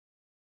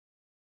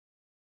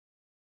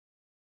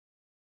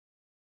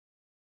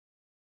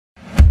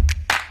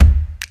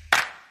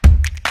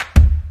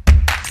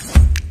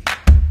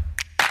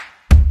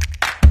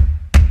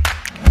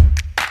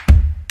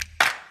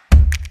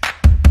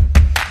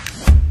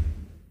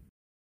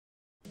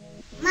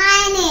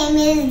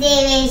is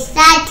Devesh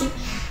Rathi.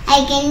 I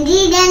can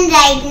read and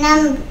write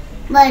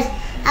numbers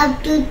up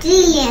to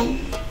trillion.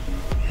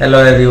 Hello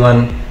everyone,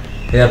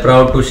 we are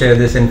proud to share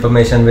this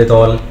information with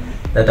all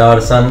that our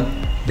son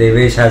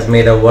Devesh has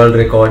made a world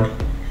record.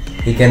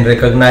 He can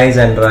recognize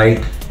and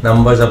write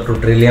numbers up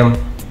to trillion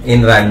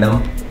in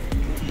random.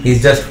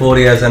 He's just 4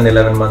 years and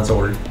 11 months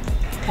old.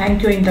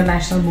 Thank you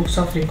International Books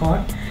of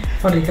Record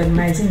for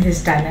recognizing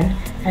his talent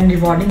and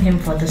rewarding him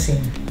for the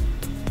same.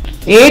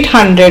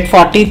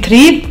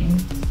 843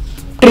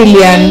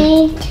 trillion.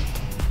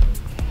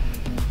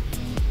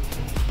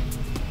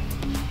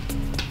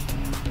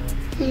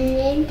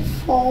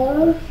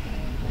 804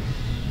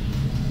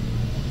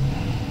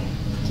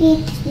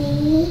 3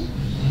 trillion.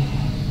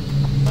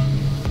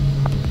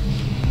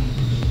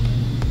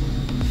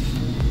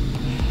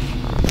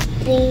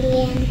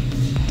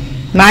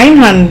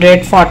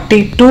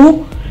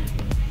 942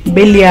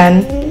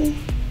 billion.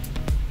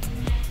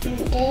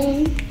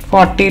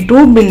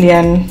 42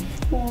 billion.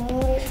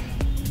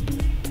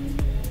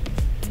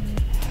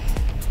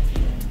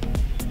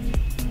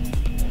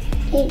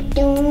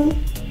 82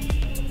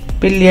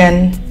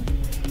 billion.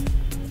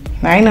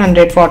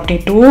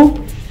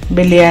 942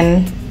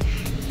 billion.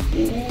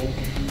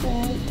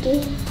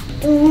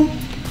 142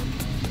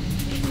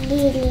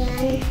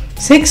 billion.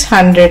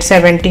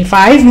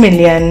 675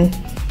 million.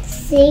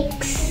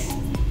 6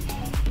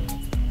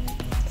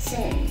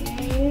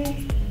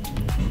 7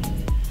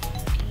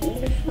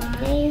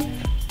 5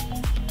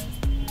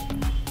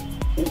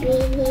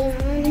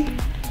 billion.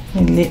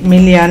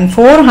 Million.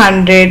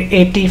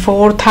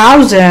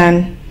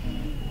 484,000.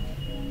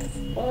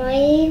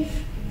 5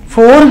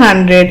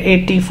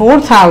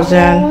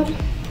 484,000.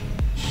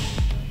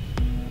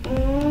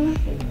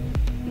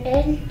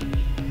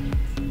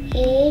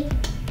 8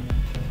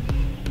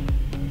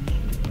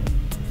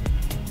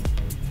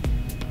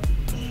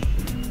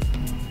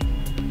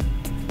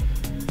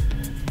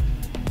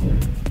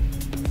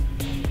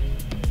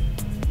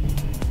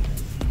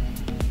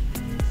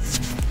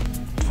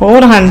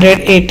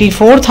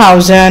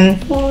 484,000.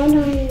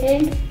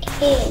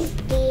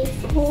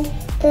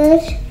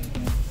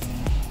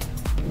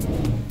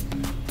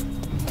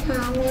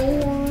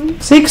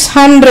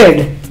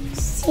 600.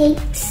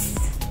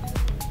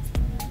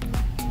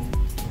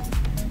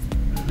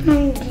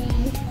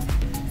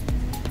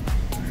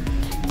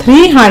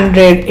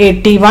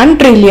 381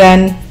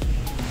 trillion.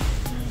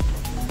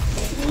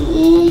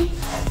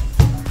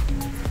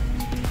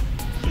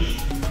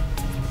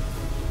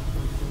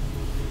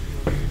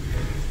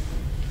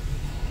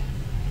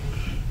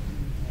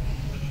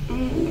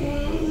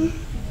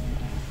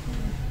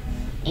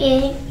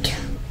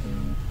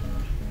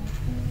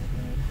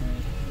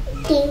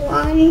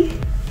 81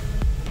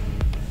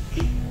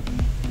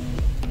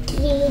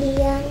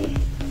 trillion.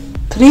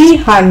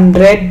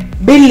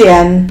 300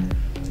 billion.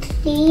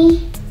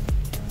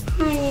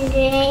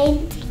 300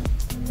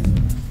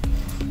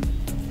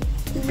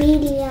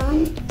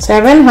 billion.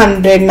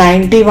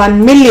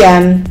 791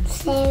 million.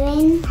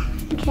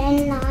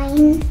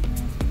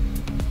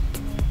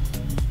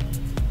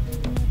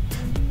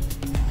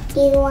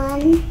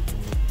 791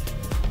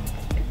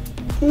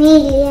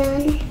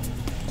 million.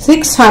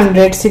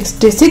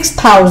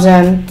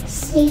 666,000.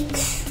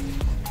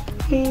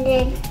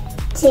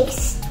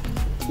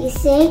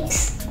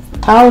 666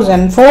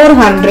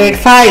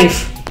 405.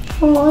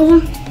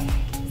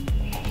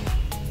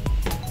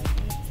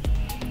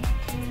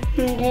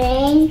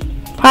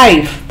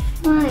 405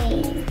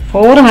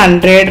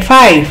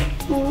 405.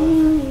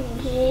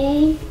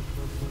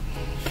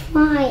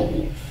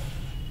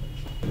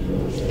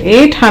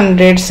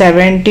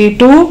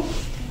 872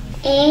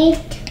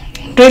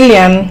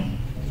 trillion.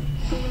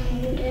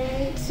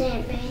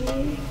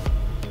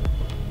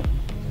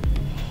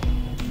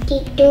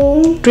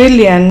 872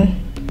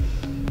 trillion.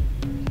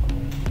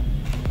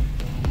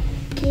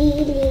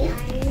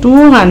 trillion.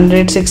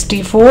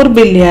 264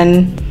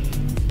 billion.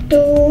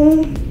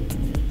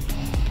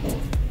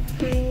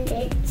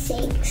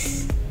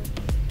 206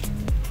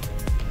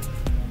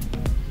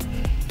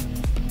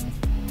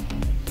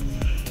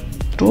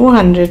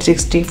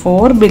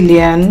 264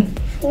 billion.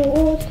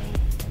 4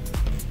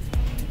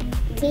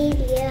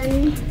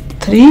 billion.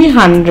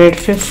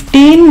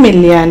 315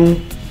 million.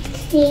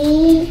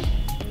 315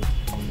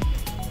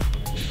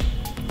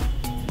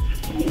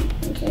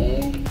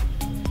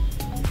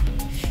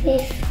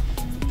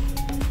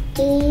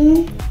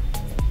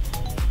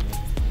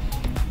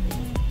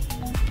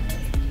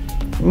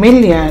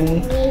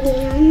 million.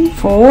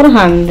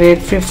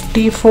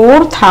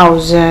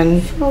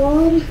 454,000.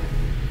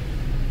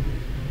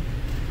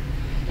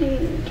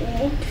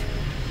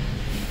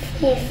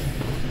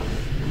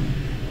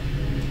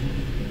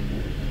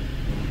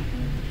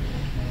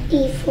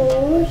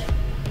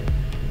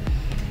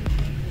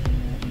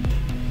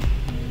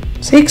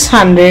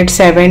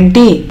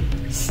 670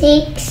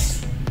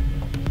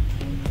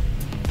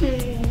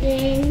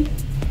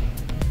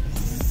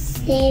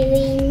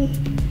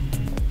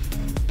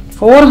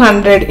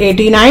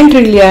 489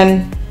 trillion.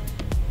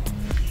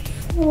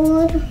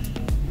 4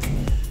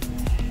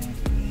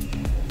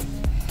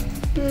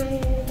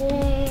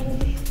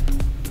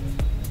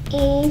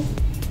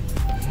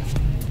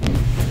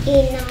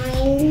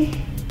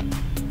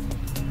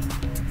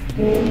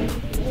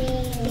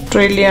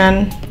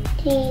 trillion,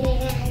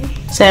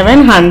 trillion,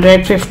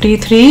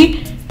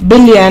 753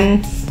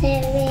 billion,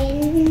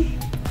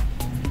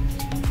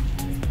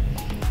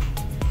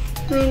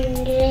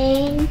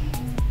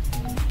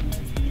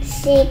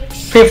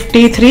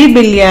 53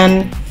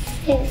 billion,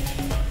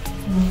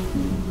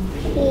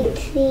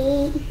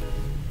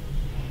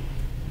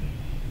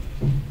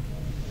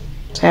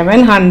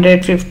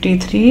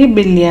 753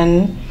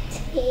 billion,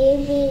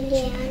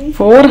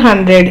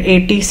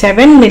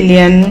 487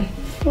 million,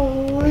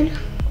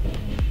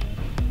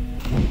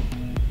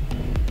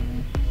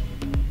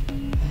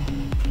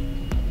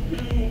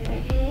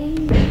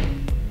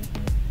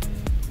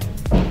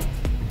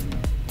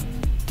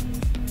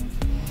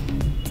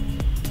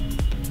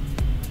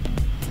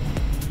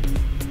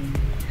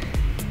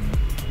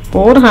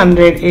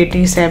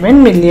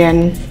 487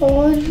 million,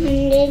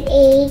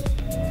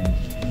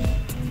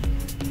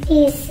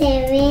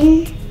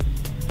 487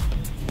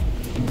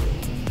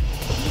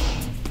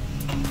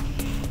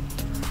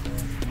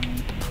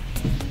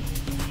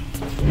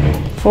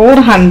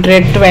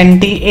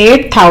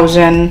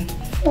 428,000,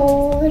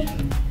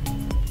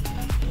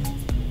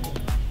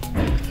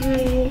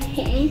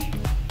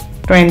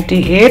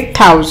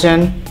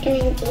 28,000,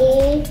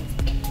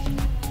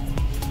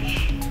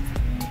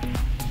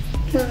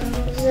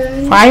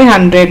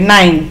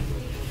 509,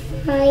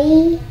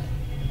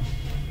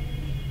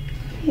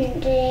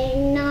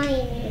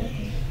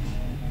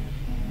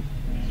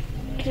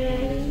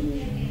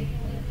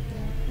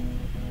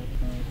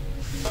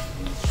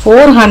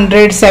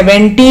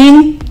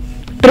 417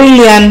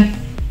 trillion,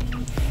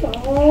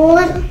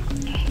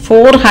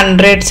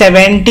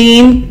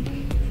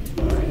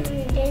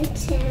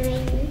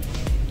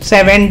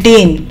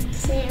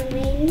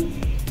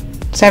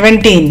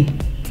 417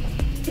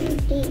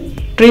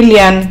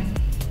 trillion,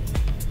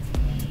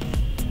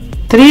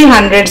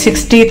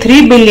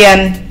 363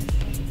 billion,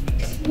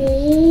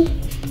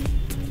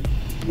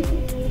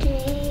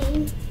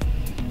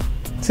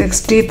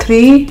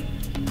 63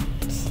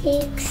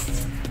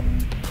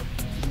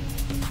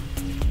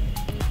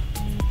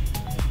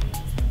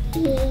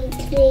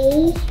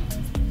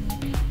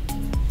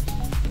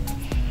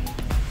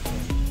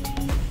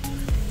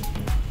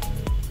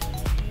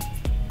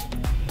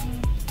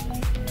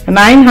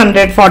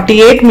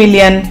 948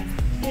 million,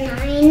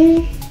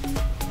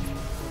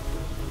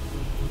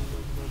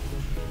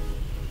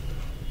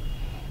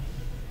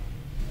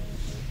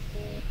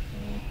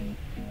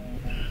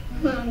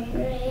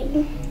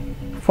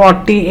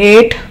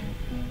 48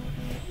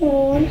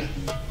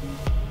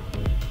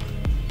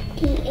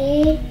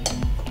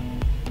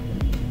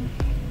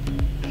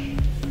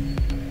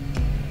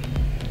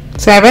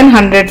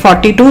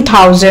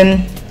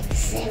 742,000,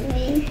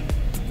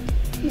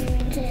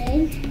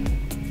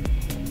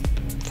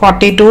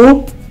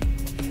 42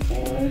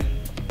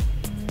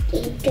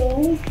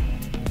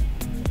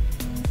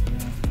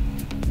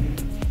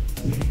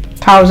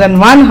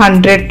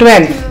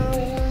 1,112,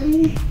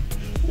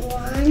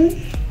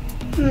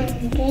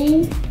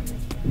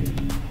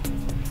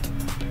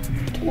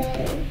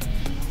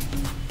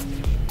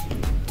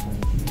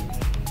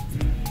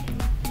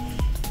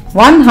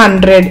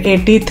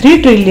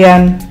 183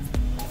 trillion,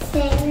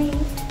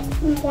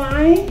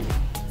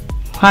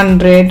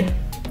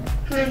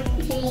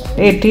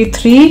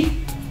 183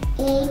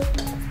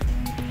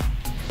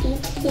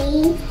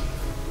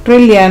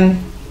 trillion,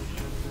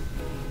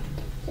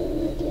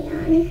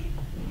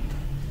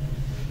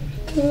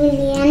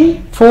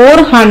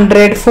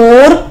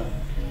 404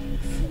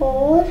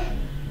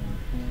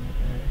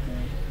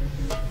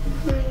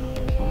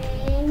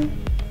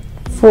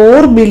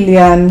 4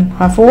 billion,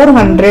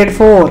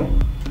 404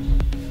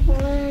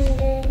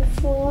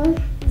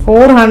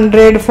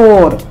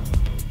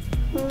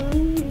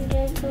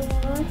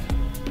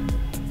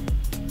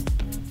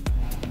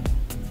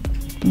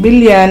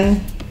 billion,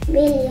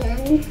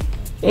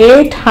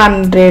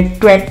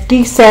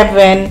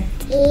 827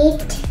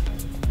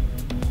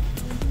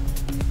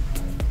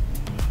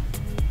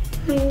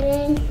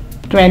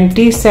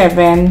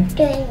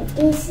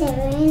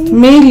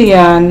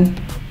 million,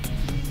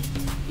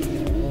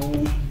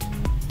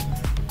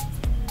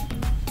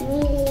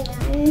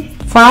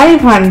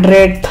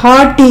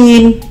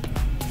 513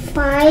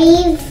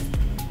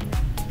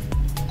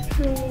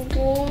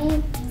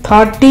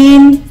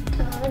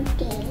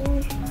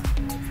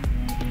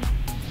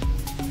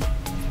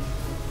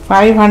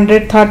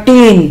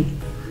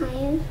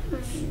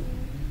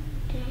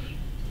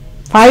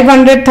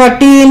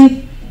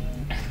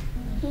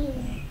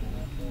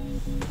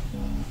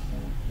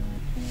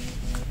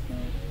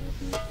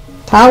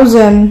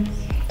 thousand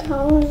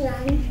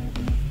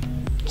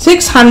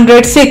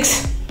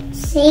 606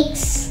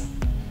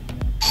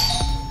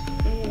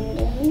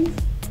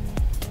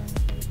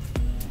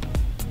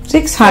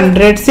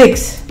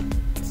 606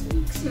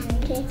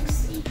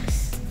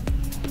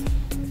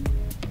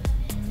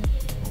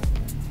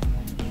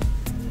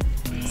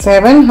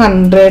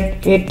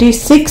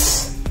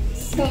 786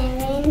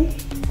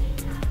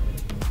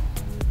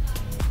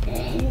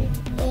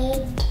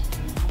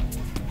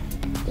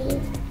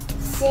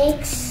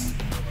 6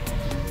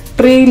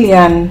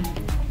 trillion,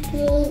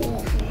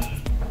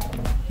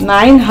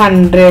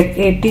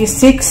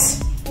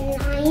 986,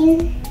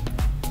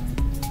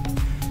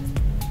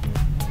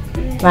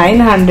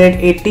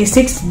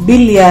 986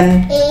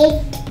 billion,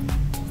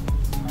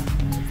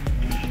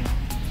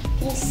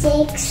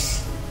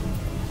 86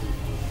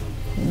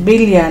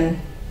 billion,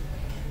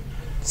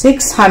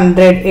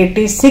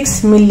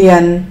 686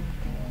 million,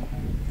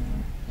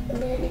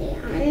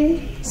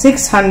 billion,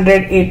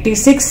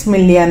 686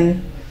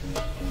 million,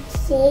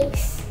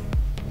 686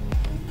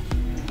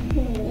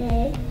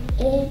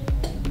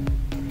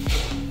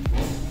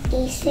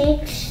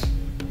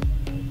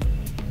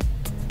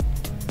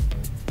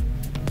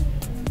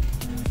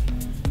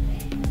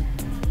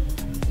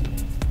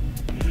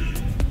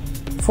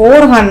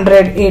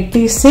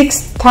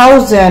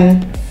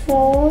 486,000,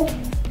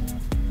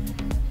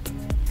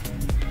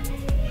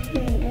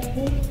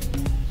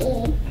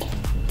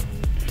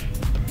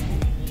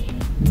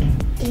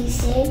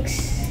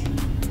 486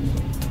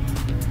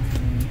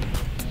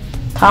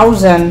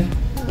 thousand,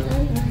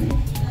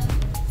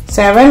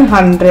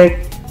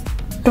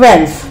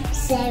 712,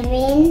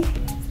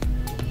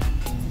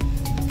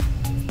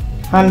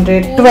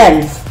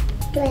 712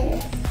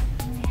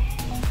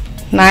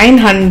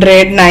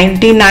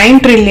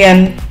 999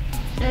 trillion,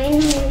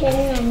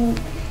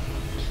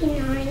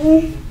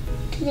 999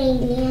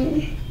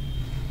 trillion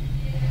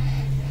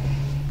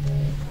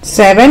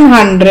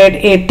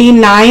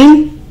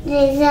 789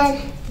 result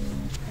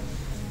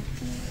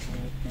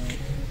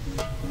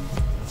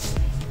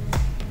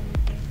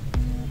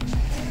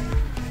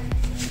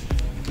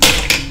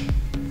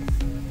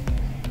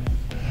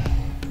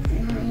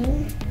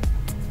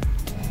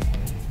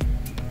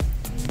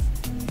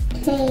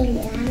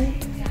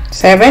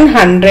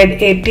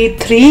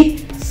 783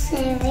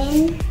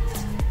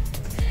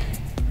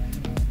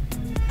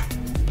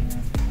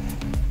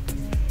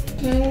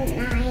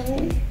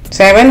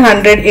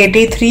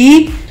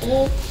 783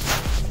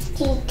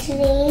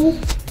 83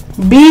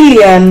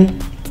 billion,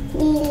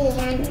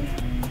 billion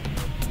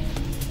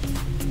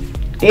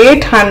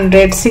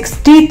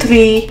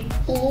 863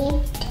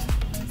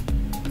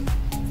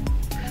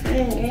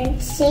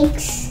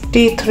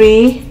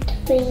 863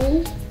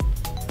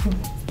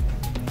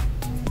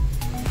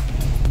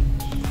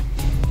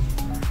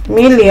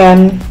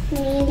 million,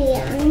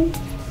 million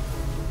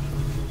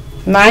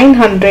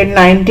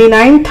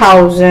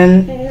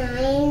 999,000,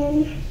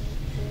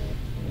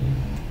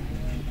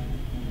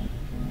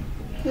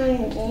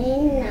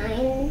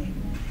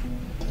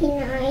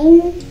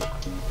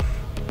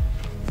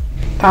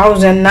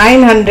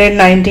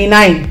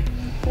 999,999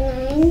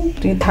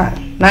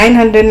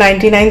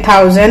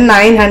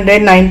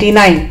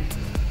 999,999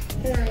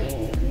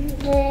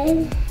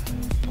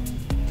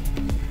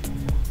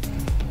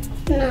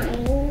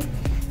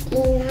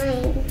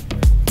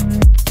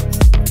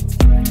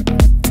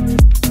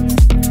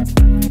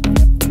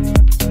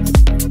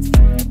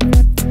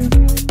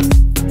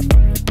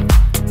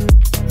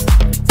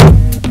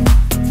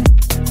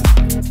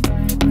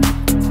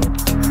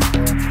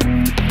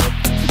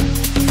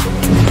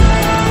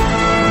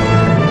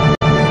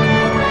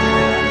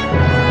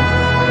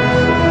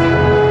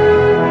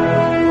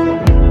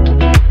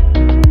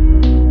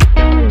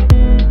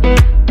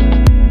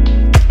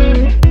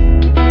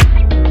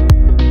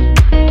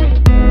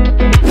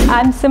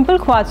 I'm Simple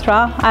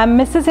Quatra. I'm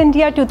Mrs.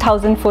 India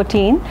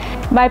 2014.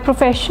 By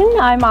profession,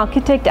 I'm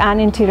architect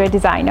and interior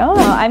designer.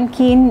 I'm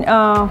keen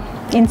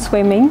in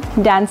swimming,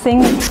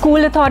 dancing.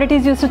 School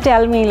authorities used to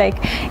tell me like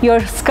your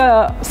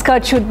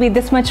skirt should be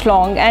this much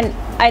long, and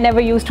I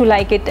never used to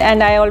like it,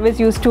 and I always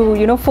used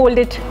to fold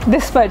it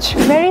this much.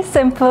 Very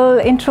simple,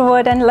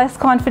 introvert and less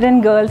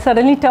confident girl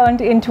suddenly turned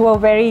into a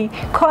very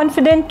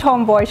confident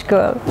tomboyish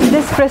girl.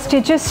 This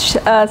prestigious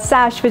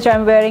sash which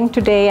I'm wearing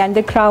today and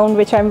the crown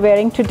which I'm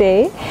wearing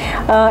today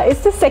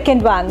is the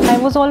second one. I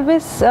was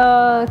always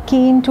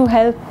keen to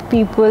help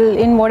people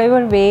in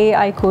whatever way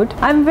I could.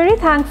 I'm very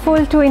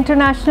thankful to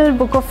International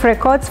Book of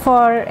Records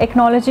for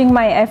acknowledging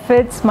my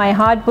efforts, my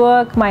hard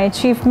work, my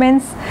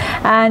achievements,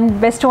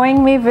 and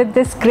bestowing me with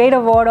this great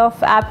award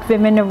of Apt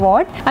Women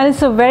Award. And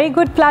it's a very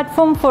good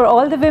platform for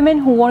all the women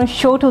who want to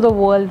show to the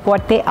world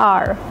what they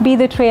are. Be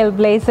the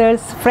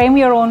trailblazers, frame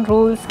your own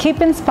rules,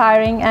 keep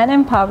inspiring and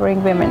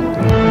empowering women.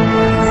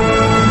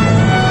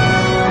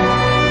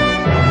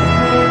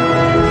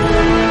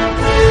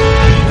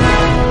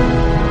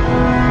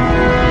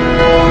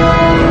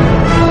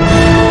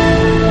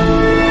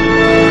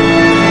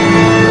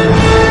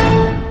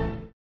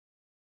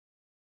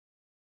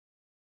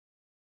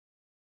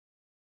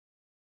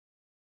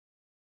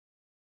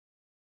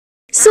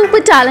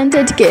 Super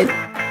Talented Kid,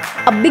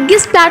 a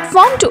biggest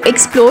platform to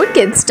explore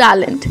kids'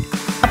 talent.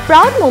 A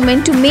proud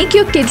moment to make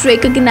your kid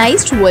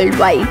recognized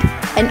worldwide.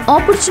 An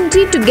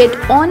opportunity to get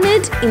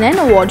honored in an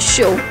award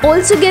show.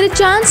 Also get a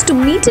chance to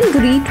meet and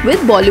greet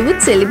with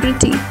Bollywood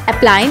celebrity.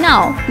 Apply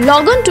now.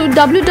 Log on to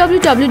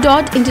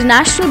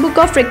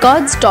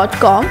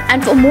www.internationalbookofrecords.com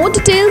and for more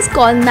details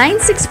call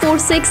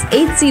 9646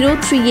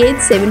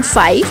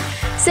 803875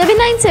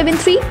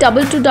 7973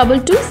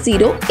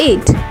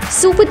 222208.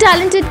 Super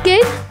talented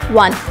kid,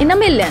 1 in a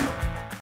million.